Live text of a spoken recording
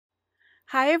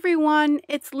Hi everyone,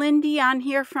 it's Lindy on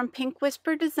here from Pink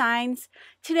Whisper Designs.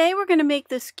 Today we're going to make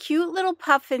this cute little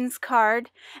Puffins card,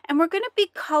 and we're going to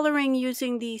be coloring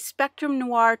using the Spectrum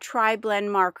Noir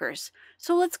Tri-Blend markers.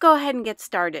 So let's go ahead and get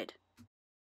started.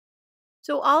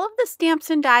 So all of the stamps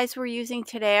and dies we're using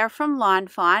today are from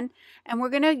Fawn, and we're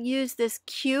going to use this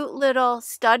cute little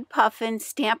stud puffin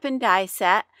stamp and die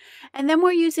set. And then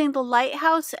we're using the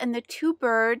lighthouse and the two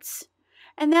birds,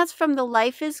 and that's from the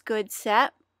Life is Good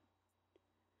set.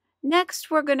 Next,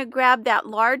 we're going to grab that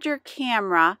larger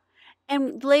camera,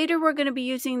 and later we're going to be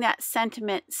using that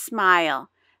sentiment smile,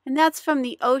 and that's from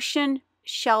the Ocean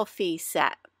Shell-fie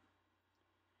set.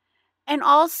 And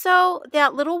also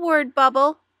that little word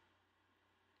bubble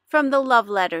from the Love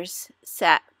Letters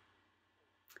set.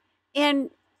 And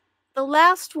the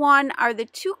last one are the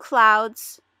two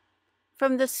clouds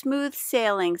from the Smooth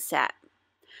Sailing set.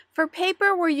 For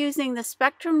paper, we're using the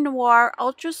Spectrum Noir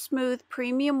Ultra Smooth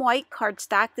Premium White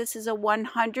cardstock. This is a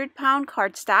 100-pound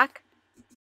cardstock.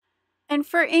 And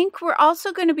for ink, we're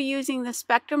also going to be using the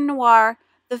Spectrum Noir,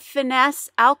 the Finesse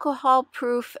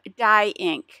alcohol-proof dye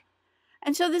ink.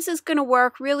 And so this is going to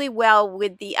work really well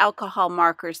with the alcohol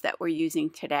markers that we're using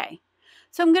today.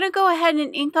 So I'm going to go ahead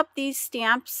and ink up these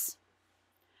stamps.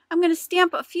 I'm going to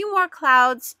stamp a few more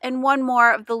clouds and one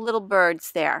more of the little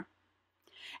birds there.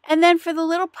 And then for the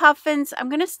little puffins, I'm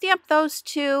going to stamp those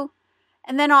two,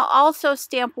 and then I'll also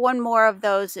stamp one more of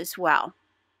those as well.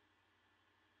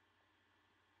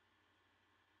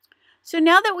 So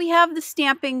now that we have the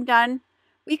stamping done,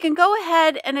 we can go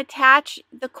ahead and attach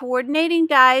the coordinating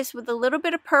dies with a little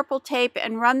bit of purple tape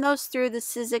and run those through the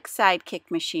Sizzix Sidekick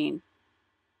machine.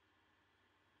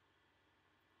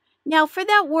 Now for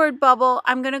that word bubble,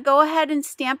 I'm going to go ahead and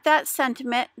stamp that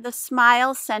sentiment, the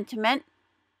smile sentiment.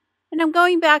 And I'm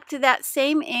going back to that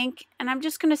same ink, and I'm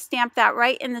just going to stamp that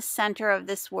right in the center of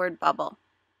this word bubble.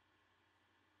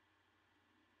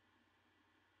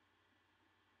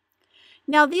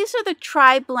 Now these are the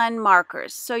tri-blend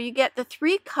markers. So you get the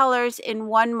three colors in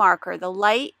one marker, the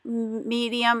light,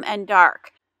 medium, and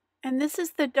dark. And this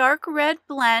is the dark red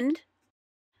blend.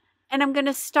 And I'm going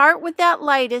to start with that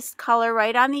lightest color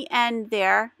right on the end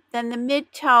there. Then the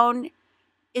mid-tone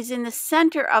is in the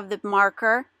center of the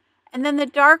marker. And then the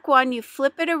dark one, you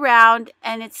flip it around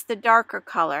and it's the darker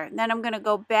color. And then I'm going to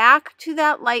go back to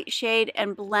that light shade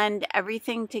and blend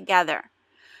everything together.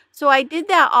 So I did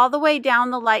that all the way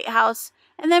down the lighthouse.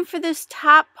 And then for this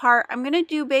top part, I'm going to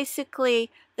do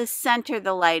basically the center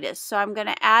the lightest. So I'm going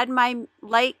to add my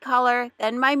light color,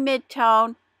 then my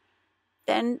mid-tone,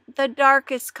 then the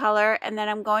darkest color, and then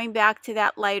I'm going back to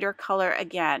that lighter color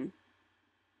again.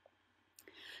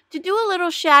 To do a little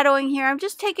shadowing here, I'm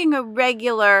just taking a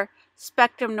regular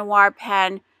Spectrum Noir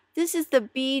pen. This is the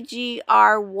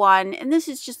BGR1, and this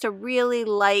is just a really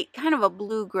light, kind of a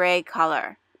blue-gray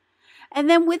color. And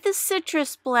then with the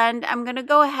citrus blend, I'm going to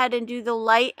go ahead and do the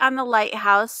light on the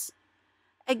lighthouse.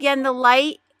 Again, the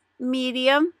light,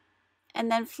 medium,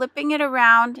 and then flipping it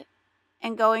around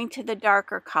and going to the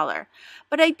darker color.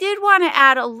 But I did want to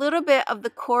add a little bit of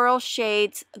the coral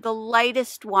shades, the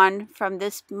lightest one from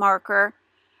this marker,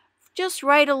 just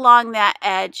right along that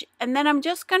edge. And then I'm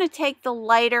just going to take the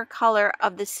lighter color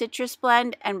of the citrus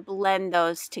blend and blend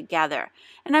those together.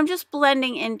 And I'm just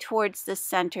blending in towards the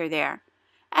center there,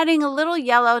 adding a little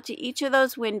yellow to each of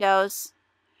those windows.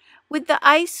 With the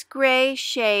ice gray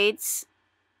shades,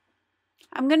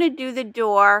 I'm going to do the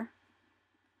door.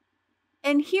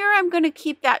 And here I'm going to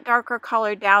keep that darker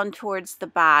color down towards the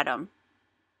bottom.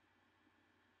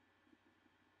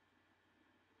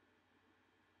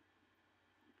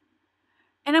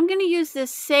 And I'm going to use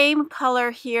this same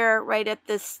color here right at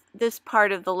this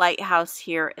part of the lighthouse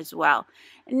here as well.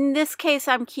 In this case,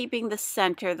 I'm keeping the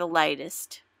center the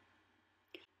lightest.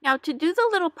 Now to do the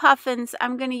little puffins,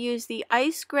 I'm going to use the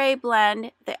ice gray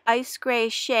blend, the ice gray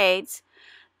shades,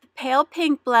 the pale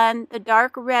pink blend, the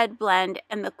dark red blend,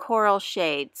 and the coral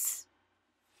shades.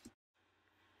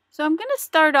 So I'm going to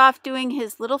start off doing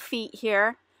his little feet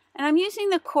here, and I'm using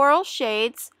the coral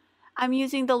shades. I'm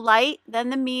using the light,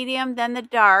 then the medium, then the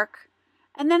dark,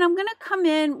 and then I'm going to come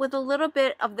in with a little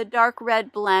bit of the dark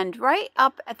red blend right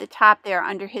up at the top there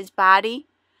under his body.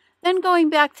 Then going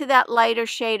back to that lighter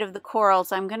shade of the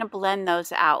corals, I'm going to blend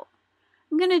those out.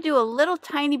 I'm going to do a little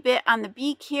tiny bit on the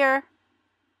beak here,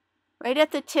 right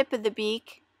at the tip of the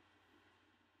beak.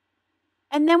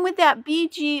 And then with that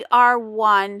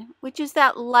BGR1, which is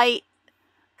that light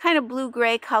kind of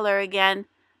blue-gray color again,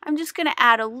 I'm just going to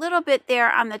add a little bit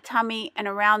there on the tummy and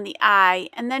around the eye,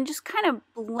 and then just kind of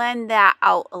blend that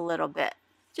out a little bit,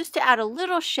 just to add a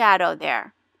little shadow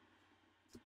there.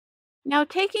 Now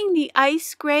taking the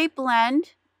ice gray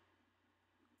blend,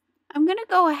 I'm going to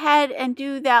go ahead and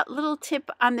do that little tip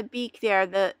on the beak there,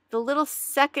 the little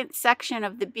second section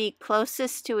of the beak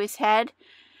closest to his head.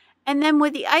 And then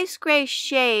with the ice gray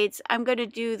shades, I'm going to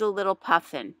do the little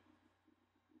puffin.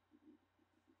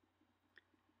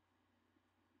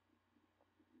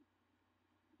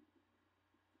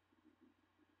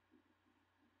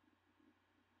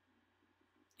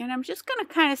 And I'm just going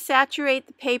to kind of saturate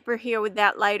the paper here with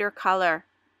that lighter color.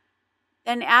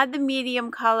 Then add the medium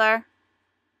color.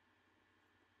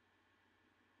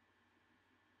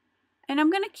 And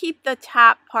I'm going to keep the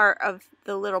top part of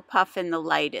the little puffin the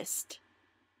lightest.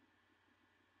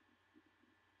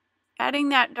 Adding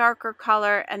that darker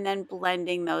color and then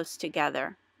blending those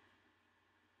together.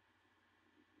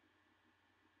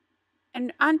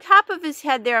 And on top of his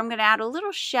head there, I'm going to add a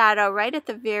little shadow right at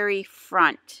the very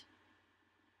front.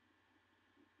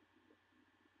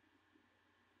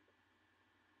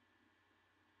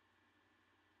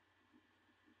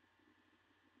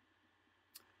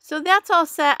 So that's all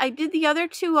set. I did the other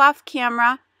two off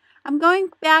camera. I'm going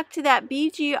back to that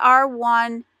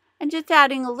BGR1 and just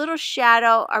adding a little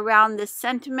shadow around this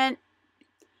sentiment.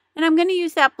 And I'm going to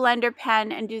use that blender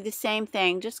pen and do the same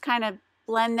thing. Just kind of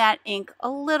blend that ink a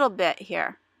little bit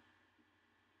here.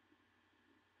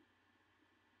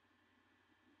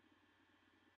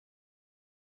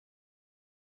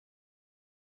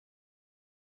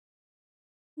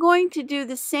 I'm going to do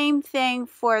the same thing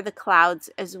for the clouds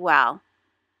as well.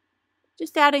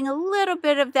 Just adding a little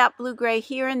bit of that blue-gray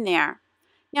here and there.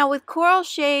 Now with coral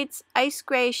shades, ice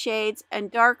gray shades, and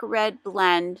dark red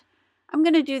blend, I'm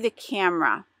going to do the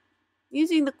camera.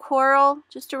 Using the coral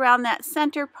just around that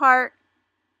center part,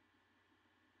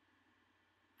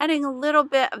 adding a little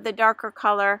bit of the darker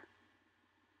color,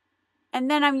 and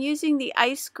then I'm using the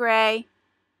ice gray,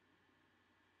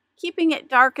 keeping it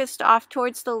darkest off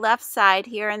towards the left side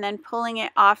here and then pulling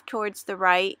it off towards the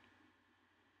right.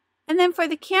 And then for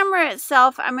the camera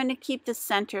itself, I'm going to keep the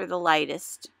center the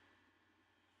lightest.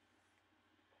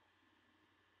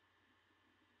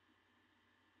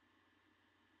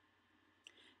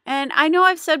 And I know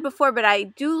I've said before, but I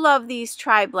do love these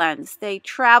tri-blends. They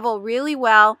travel really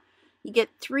well. You get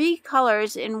 3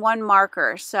 colors in one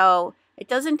marker, so it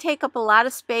doesn't take up a lot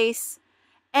of space.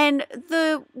 And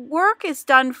the work is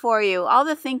done for you. All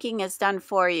the thinking is done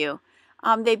for you.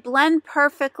 They blend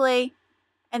perfectly,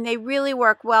 and they really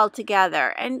work well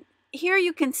together. And here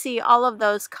you can see all of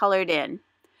those colored in.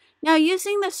 Now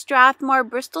using the Strathmore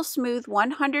Bristol Smooth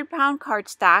 100-pound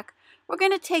cardstock, we're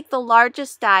going to take the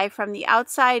largest die from the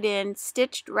outside in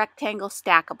stitched rectangle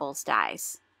Stackables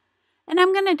dies. And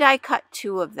I'm going to die cut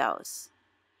 2 of those.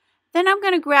 Then I'm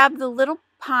going to grab the little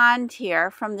pond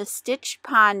here from the Stitched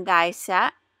Pond die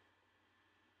set.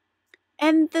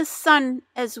 And the sun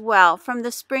as well from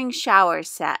the Spring Shower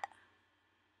set.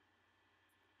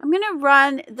 I'm going to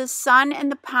run the sun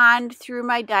and the pond through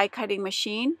my die cutting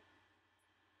machine.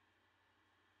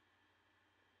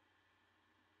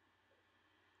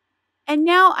 And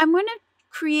now I'm going to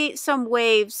create some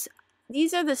waves.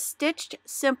 These are the Stitched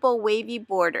Simple Wavy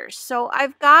borders. So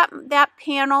I've got that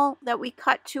panel that we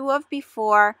cut 2 of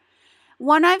before.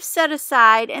 One I've set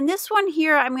aside, and this one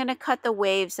here I'm going to cut the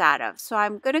waves out of. So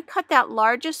I'm going to cut that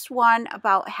largest one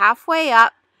about halfway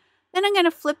up. Then I'm going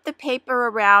to flip the paper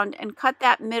around and cut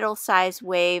that middle size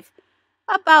wave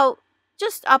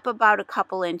just up about a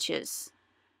couple inches.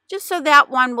 Just so that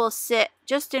one will sit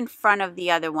just in front of the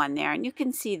other one there, and you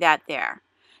can see that there.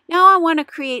 Now I want to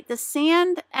create the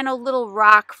sand and a little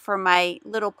rock for my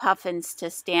little puffins to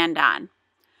stand on.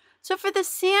 So for the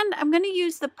sand, I'm going to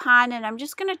use the pond, and I'm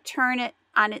just going to turn it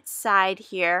on its side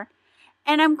here.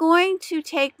 And I'm going to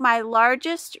take my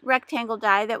largest rectangle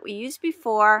die that we used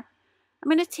before. I'm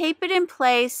going to tape it in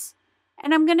place,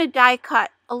 and I'm going to die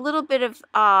cut a little bit of,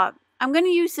 I'm going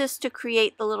to use this to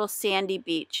create the little sandy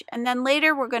beach. And then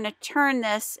later we're going to turn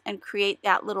this and create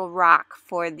that little rock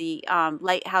for the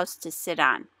lighthouse to sit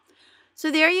on. So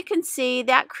there you can see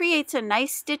that creates a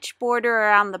nice stitch border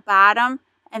around the bottom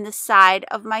and the side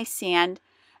of my sand.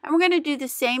 And we're going to do the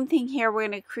same thing here. We're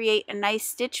going to create a nice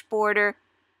stitch border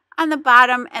on the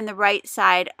bottom and the right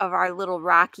side of our little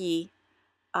rocky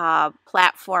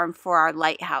platform for our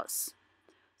lighthouse.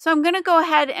 So I'm going to go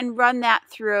ahead and run that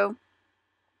through.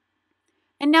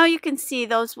 And now you can see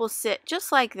those will sit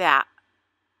just like that.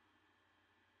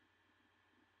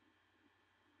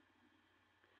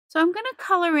 So I'm going to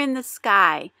color in the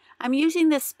sky. I'm using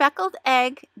the Speckled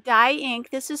Egg dye ink.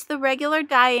 This is the regular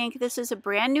dye ink. This is a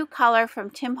brand new color from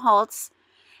Tim Holtz.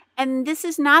 And this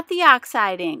is not the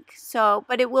oxide ink,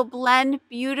 but it will blend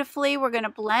beautifully. We're going to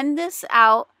blend this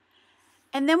out.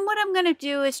 And then what I'm going to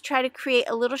do is try to create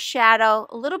a little shadow,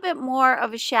 a little bit more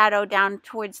of a shadow down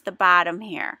towards the bottom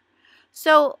here.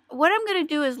 So what I'm going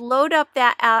to do is load up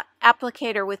that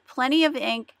applicator with plenty of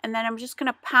ink, and then I'm just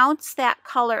going to pounce that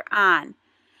color on.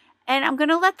 And I'm going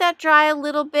to let that dry a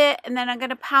little bit, and then I'm going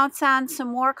to pounce on some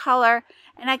more color,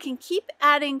 and I can keep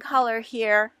adding color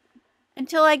here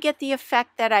until I get the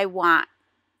effect that I want.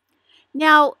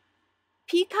 Now,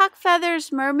 Peacock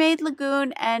Feathers, Mermaid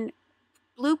Lagoon, and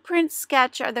Blueprint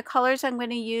Sketch are the colors I'm going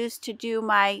to use to do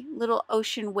my little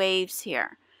ocean waves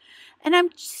here. And I'm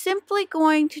simply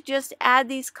going to just add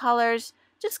these colors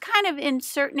just kind of in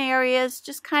certain areas,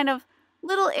 just kind of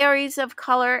little areas of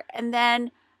color, and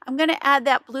then I'm going to add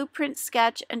that Blueprint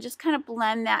Sketch and just kind of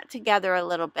blend that together a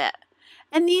little bit.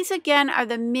 And these again are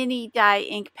the mini dye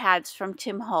ink pads from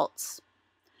Tim Holtz.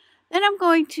 Then I'm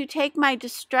going to take my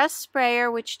Distress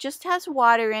Sprayer, which just has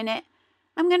water in it.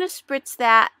 I'm going to spritz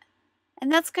that,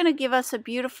 and that's going to give us a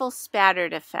beautiful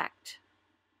spattered effect.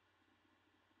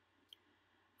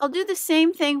 I'll do the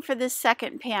same thing for this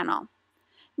second panel.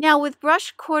 Now with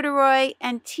brush corduroy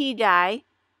and tea dye,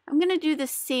 I'm going to do the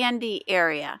sandy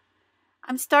area.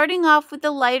 I'm starting off with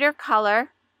the lighter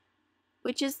color,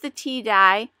 which is the tea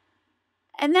dye,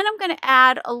 and then I'm going to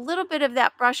add a little bit of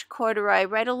that brush corduroy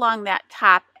right along that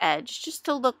top edge, just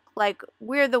to look like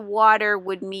where the water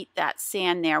would meet that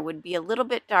sand there would be a little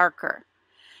bit darker.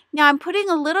 Now I'm putting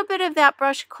a little bit of that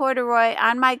brush corduroy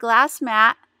on my glass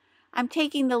mat. I'm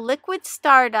taking the liquid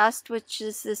Stardust, which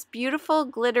is this beautiful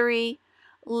glittery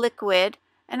liquid,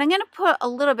 and I'm going to put a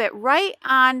little bit right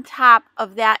on top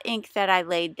of that ink that I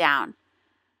laid down.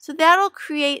 So that'll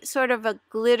create sort of a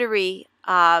glittery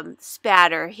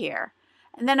spatter here.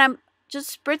 And then I'm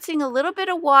just spritzing a little bit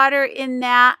of water in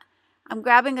that. I'm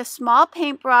grabbing a small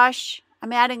paintbrush.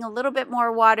 I'm adding a little bit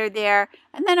more water there,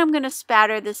 and then I'm going to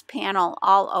spatter this panel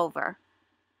all over.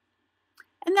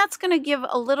 And that's going to give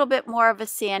a little bit more of a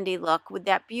sandy look with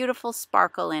that beautiful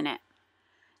sparkle in it.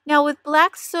 Now with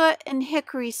black soot and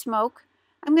hickory smoke,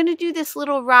 I'm going to do this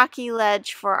little rocky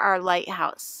ledge for our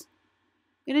lighthouse.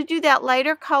 I'm going to do that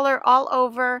lighter color all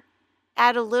over,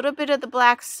 add a little bit of the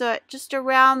black soot just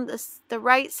around the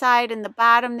right side and the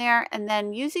bottom there, and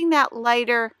then using that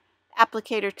lighter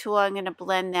applicator tool, I'm going to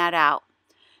blend that out.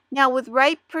 Now with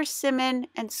ripe persimmon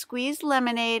and squeezed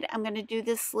lemonade, I'm going to do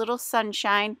this little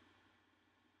sunshine,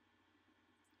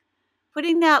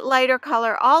 putting that lighter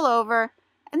color all over,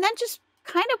 and then just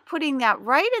kind of putting that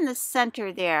right in the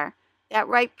center there, that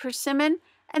ripe persimmon,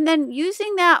 and then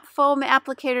using that foam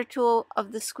applicator tool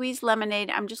of the squeezed lemonade,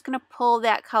 I'm just going to pull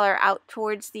that color out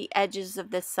towards the edges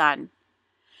of the sun.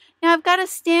 Now I've got a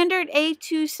standard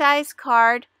A2 size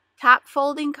card, top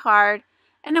folding card,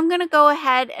 and I'm going to go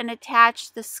ahead and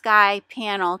attach the sky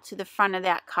panel to the front of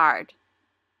that card.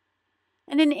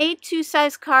 And an A2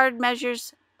 size card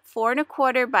measures 4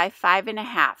 1/4 by 5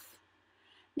 1/2.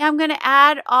 Now I'm going to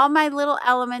add all my little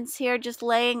elements here, just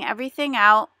laying everything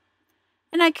out.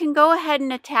 And I can go ahead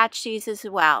and attach these as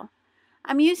well.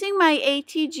 I'm using my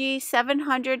ATG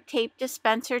 700 tape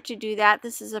dispenser to do that.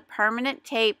 This is a permanent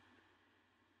tape.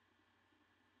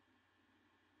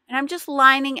 And I'm just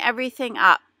lining everything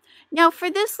up. Now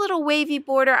for this little wavy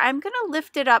border, I'm going to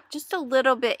lift it up just a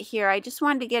little bit here. I just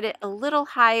wanted to get it a little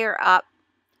higher up.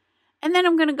 And then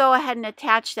I'm going to go ahead and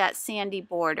attach that sandy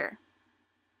border.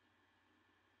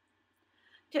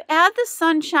 To add the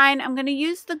sunshine, I'm going to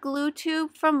use the glue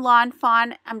tube from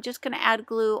Fawn. I'm just going to add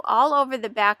glue all over the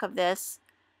back of this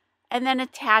and then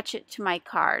attach it to my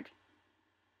card.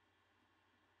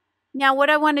 Now what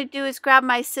I want to do is grab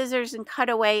my scissors and cut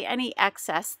away any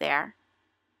excess there.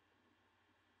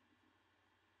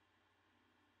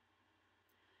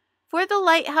 For the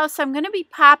lighthouse, I'm going to be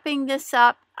popping this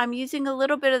up. I'm using a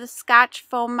little bit of the Scotch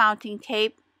foam mounting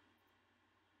tape.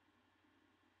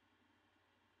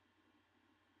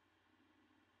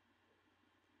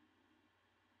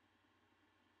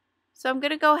 So I'm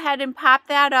going to go ahead and pop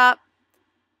that up.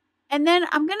 And then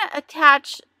I'm going to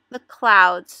attach the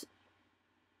clouds.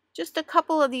 Just a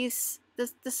couple of these,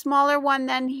 the smaller one,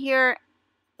 then here,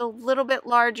 the little bit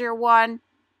larger one.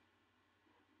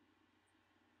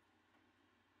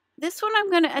 This one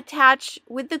I'm going to attach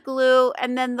with the glue,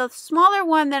 and then the smaller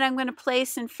one that I'm going to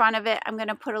place in front of it, I'm going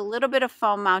to put a little bit of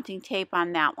foam mounting tape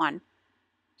on that one,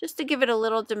 just to give it a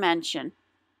little dimension.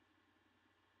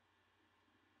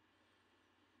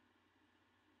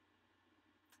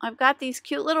 I've got these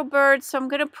cute little birds, so I'm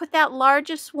going to put that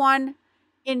largest one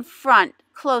in front,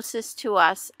 closest to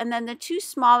us, and then the two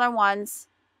smaller ones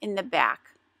in the back.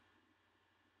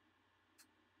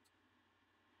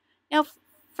 Now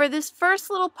for this first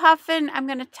little puffin, I'm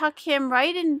going to tuck him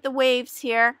right in the waves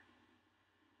here.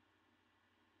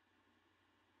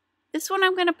 This one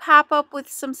I'm going to pop up with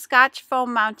some Scotch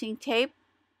foam mounting tape.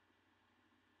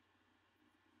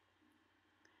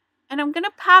 And I'm going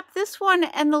to pop this one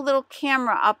and the little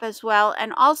camera up as well,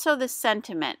 and also the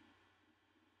sentiment.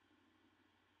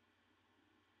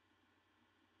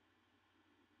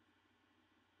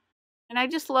 And I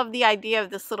just love the idea of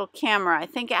this little camera. I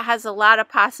think it has a lot of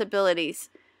possibilities.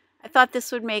 I thought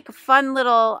this would make a fun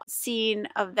little scene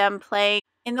of them playing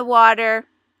in the water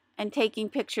and taking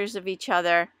pictures of each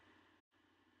other.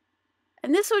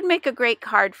 And this would make a great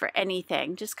card for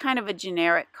anything, just kind of a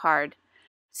generic card.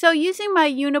 So using my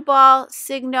Uniball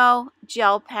Signo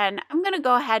gel pen, I'm going to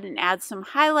go ahead and add some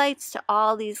highlights to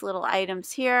all these little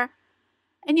items here.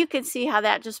 And you can see how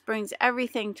that just brings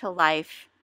everything to life.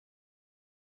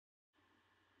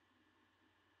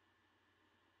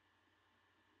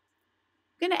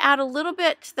 I'm going to add a little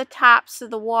bit to the tops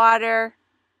of the water,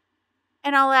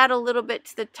 and I'll add a little bit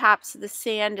to the tops of the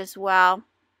sand as well.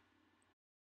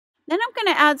 Then I'm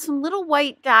going to add some little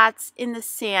white dots in the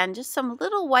sand, just some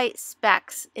little white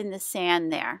specks in the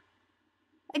sand there.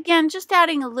 Again, just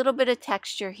adding a little bit of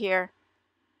texture here.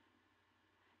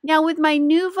 Now with my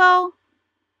Nuvo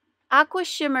Aqua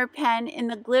Shimmer pen in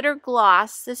the glitter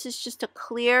gloss, this is just a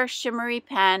clear shimmery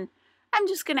pen, I'm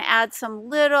just going to add some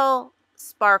little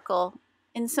sparkle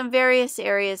in some various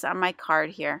areas on my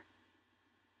card here.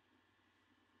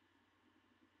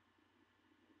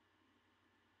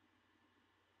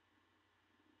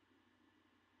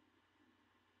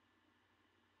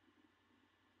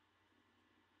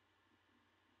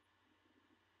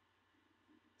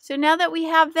 So now that we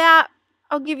have that,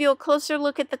 I'll give you a closer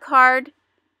look at the card.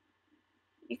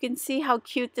 You can see how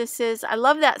cute this is. I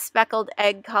love that speckled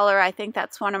egg color. I think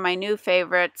that's one of my new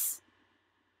favorites.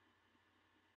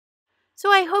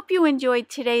 So I hope you enjoyed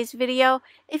today's video.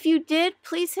 If you did,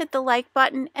 please hit the like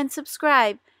button and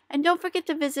subscribe. And don't forget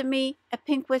to visit me at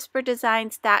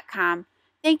pinkwhisperdesigns.com.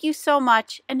 Thank you so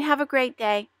much and have a great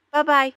day. Bye-bye.